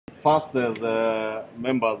First, as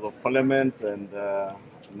members of parliament and a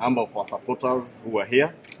number of our supporters who are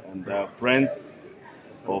here, and friends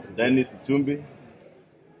of Dennis Itumbi,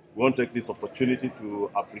 we want to take this opportunity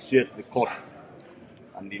to appreciate the court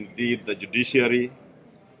and indeed the judiciary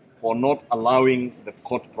for not allowing the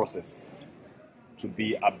court process to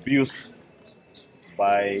be abused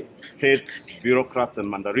by state bureaucrats and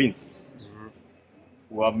mandarins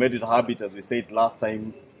who have made it a habit, as we said last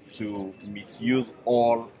time, to misuse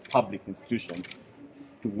all public institutions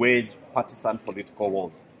to wage partisan political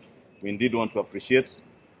wars. We indeed want to appreciate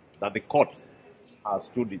that the court has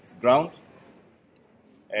stood its ground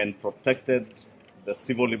and protected the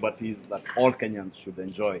civil liberties that all Kenyans should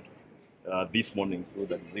enjoy this morning through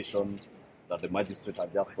the decision that the magistrate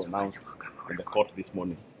had just pronounced in the court this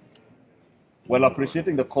morning. While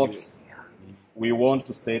appreciating the court, we want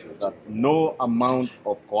to state that no amount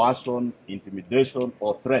of coercion, intimidation,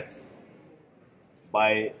 or threats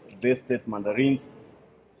by the state mandarins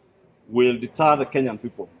will deter the Kenyan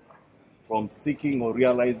people from seeking or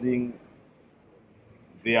realizing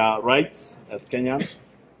their rights as Kenyans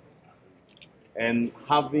and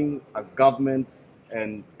having a government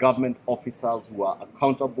and government officers who are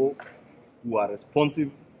accountable, who are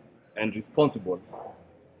responsive and responsible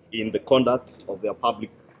in the conduct of their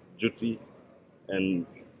public duty and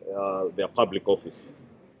their public office.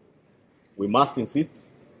 We must insist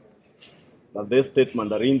that the state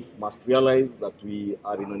mandarins must realize that we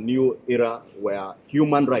are in a new era where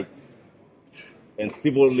human rights and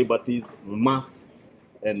civil liberties must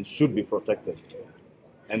and should be protected.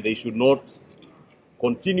 And they should not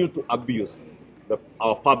continue to abuse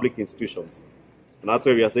our public institutions. And that's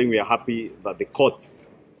why we are saying we are happy that the courts,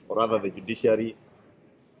 or rather the judiciary,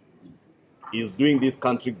 is doing this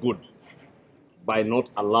country good by not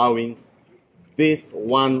allowing this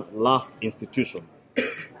one last institution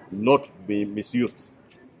not to be misused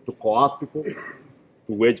to coerce people,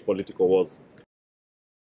 to wage political wars.